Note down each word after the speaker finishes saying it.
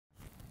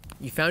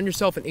You found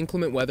yourself in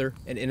inclement weather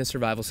and in a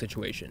survival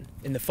situation.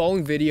 In the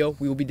following video,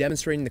 we will be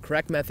demonstrating the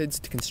correct methods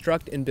to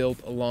construct and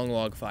build a long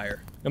log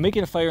fire. Now,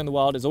 making a fire in the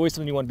wild is always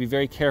something you want to be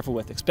very careful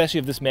with, especially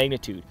of this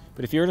magnitude.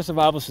 But if you're in a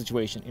survival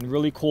situation in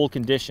really cold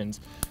conditions,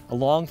 a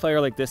long fire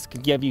like this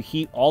can give you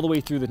heat all the way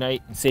through the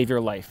night and save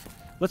your life.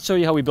 Let's show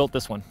you how we built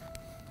this one.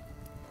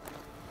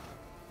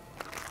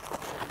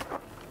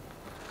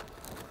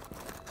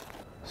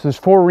 So there's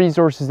 4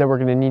 resources that we're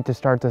going to need to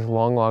start this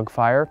long log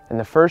fire. And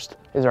the first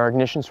is our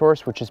ignition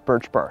source, which is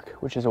birch bark,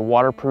 which is a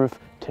waterproof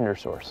tinder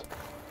source.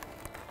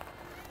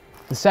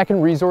 The second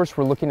resource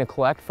we're looking to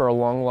collect for a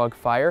long log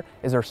fire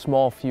is our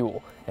small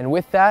fuel. And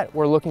with that,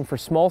 we're looking for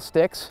small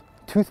sticks,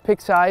 toothpick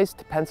size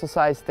to pencil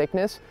size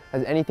thickness,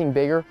 as anything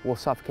bigger will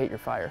suffocate your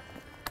fire.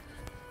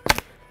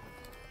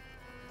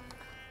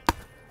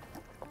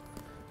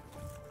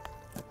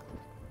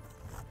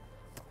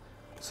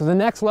 So the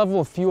next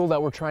level of fuel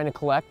that we're trying to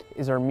collect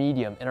is our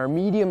medium. And our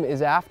medium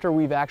is after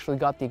we've actually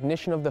got the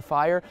ignition of the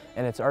fire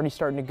and it's already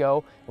starting to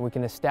go, and we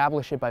can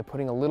establish it by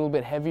putting a little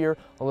bit heavier,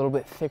 a little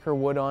bit thicker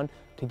wood on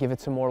to give it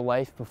some more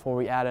life before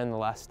we add in the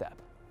last step.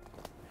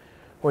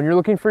 When you're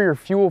looking for your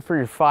fuel for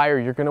your fire,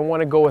 you're going to want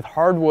to go with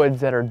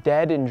hardwoods that are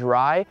dead and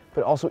dry,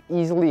 but also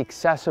easily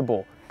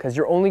accessible, because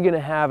you're only going to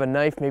have a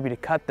knife maybe to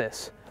cut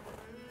this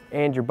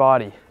and your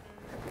body.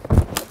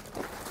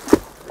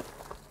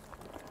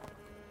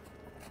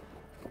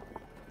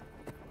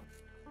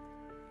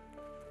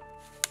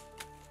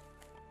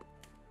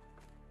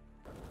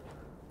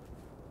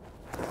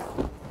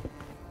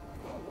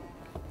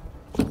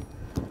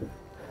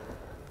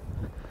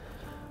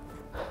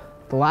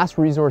 The last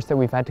resource that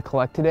we've had to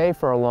collect today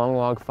for a long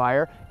log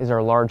fire is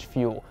our large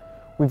fuel.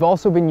 We've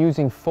also been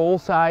using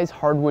full-size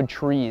hardwood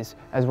trees,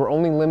 as we're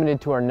only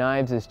limited to our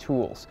knives as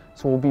tools.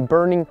 So we'll be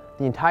burning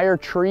the entire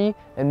tree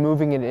and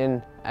moving it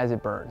in as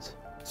it burns.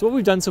 So what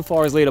we've done so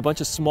far is laid a bunch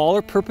of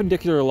smaller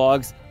perpendicular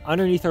logs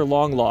underneath our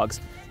long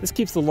logs. This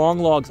keeps the long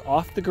logs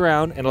off the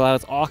ground and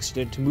allows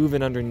oxygen to move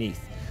in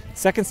underneath.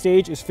 Second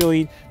stage is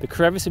filling the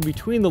crevice in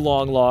between the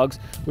long logs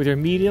with our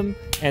medium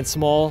and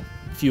small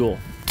fuel.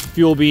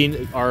 Fuel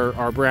being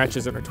our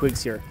branches and our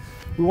twigs here.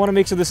 We want to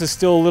make sure this is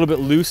still a little bit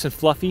loose and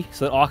fluffy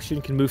so that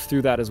oxygen can move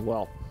through that as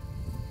well.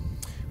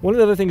 One of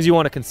the other things you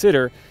want to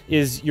consider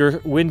is your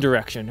wind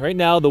direction. Right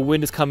now the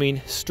wind is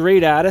coming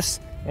straight at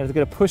us and it's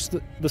going to push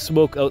the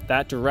smoke out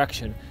that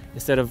direction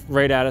instead of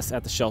right at us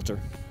at the shelter.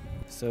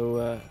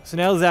 So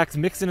now Zach's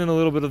mixing in a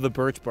little bit of the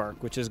birch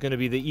bark, which is going to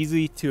be the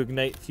easy to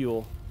ignite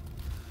fuel.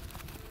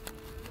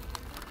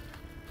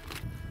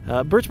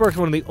 Birch bark is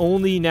one of the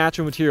only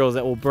natural materials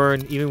that will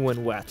burn even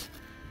when wet.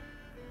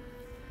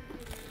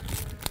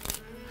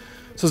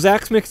 So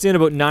Zach's mixed in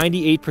about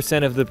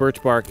 98% of the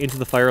birch bark into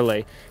the fire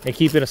lay and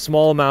keeping a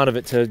small amount of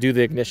it to do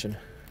the ignition.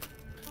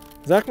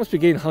 Zach must be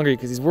getting hungry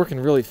because he's working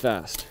really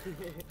fast.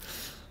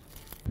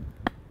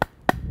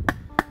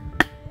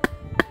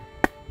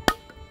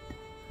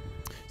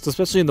 So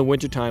especially in the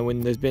wintertime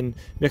when there's been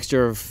a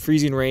mixture of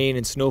freezing rain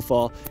and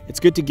snowfall, it's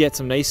good to get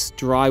some nice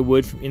dry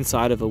wood from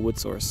inside of a wood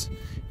source.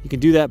 You can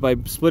do that by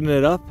splitting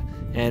it up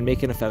and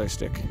making a feather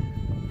stick.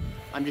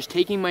 I'm just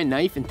taking my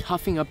knife and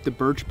toughing up the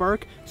birch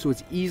bark so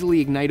it's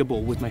easily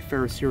ignitable with my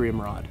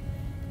ferrocerium rod.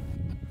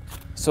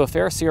 So a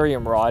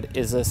ferrocerium rod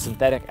is a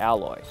synthetic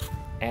alloy,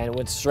 and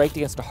when struck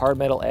against a hard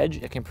metal edge,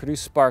 it can produce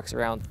sparks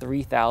around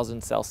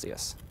 3000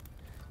 Celsius.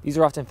 These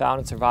are often found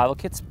in survival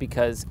kits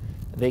because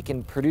they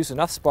can produce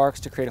enough sparks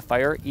to create a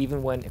fire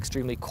even when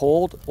extremely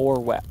cold or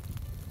wet.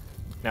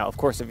 Now, of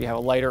course, if you have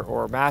a lighter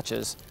or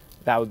matches,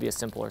 that would be a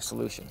simpler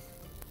solution.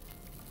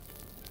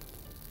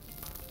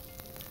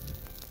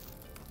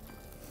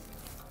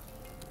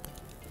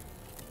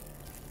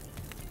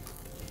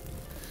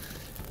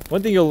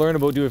 One thing you'll learn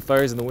about doing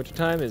fires in the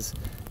wintertime is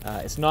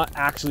it's not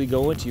actually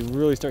going to, you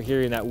really start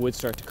hearing that wood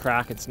start to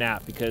crack and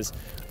snap, because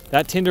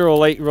that tinder will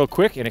light real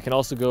quick and it can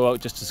also go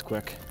out just as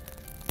quick.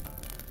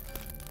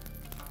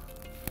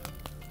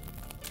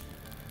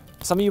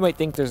 Some of you might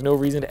think there's no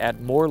reason to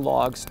add more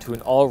logs to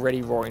an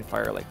already roaring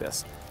fire like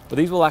this, but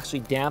these will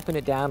actually dampen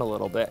it down a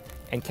little bit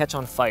and catch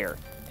on fire.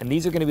 And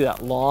these are going to be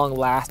that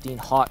long-lasting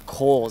hot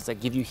coals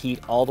that give you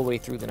heat all the way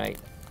through the night.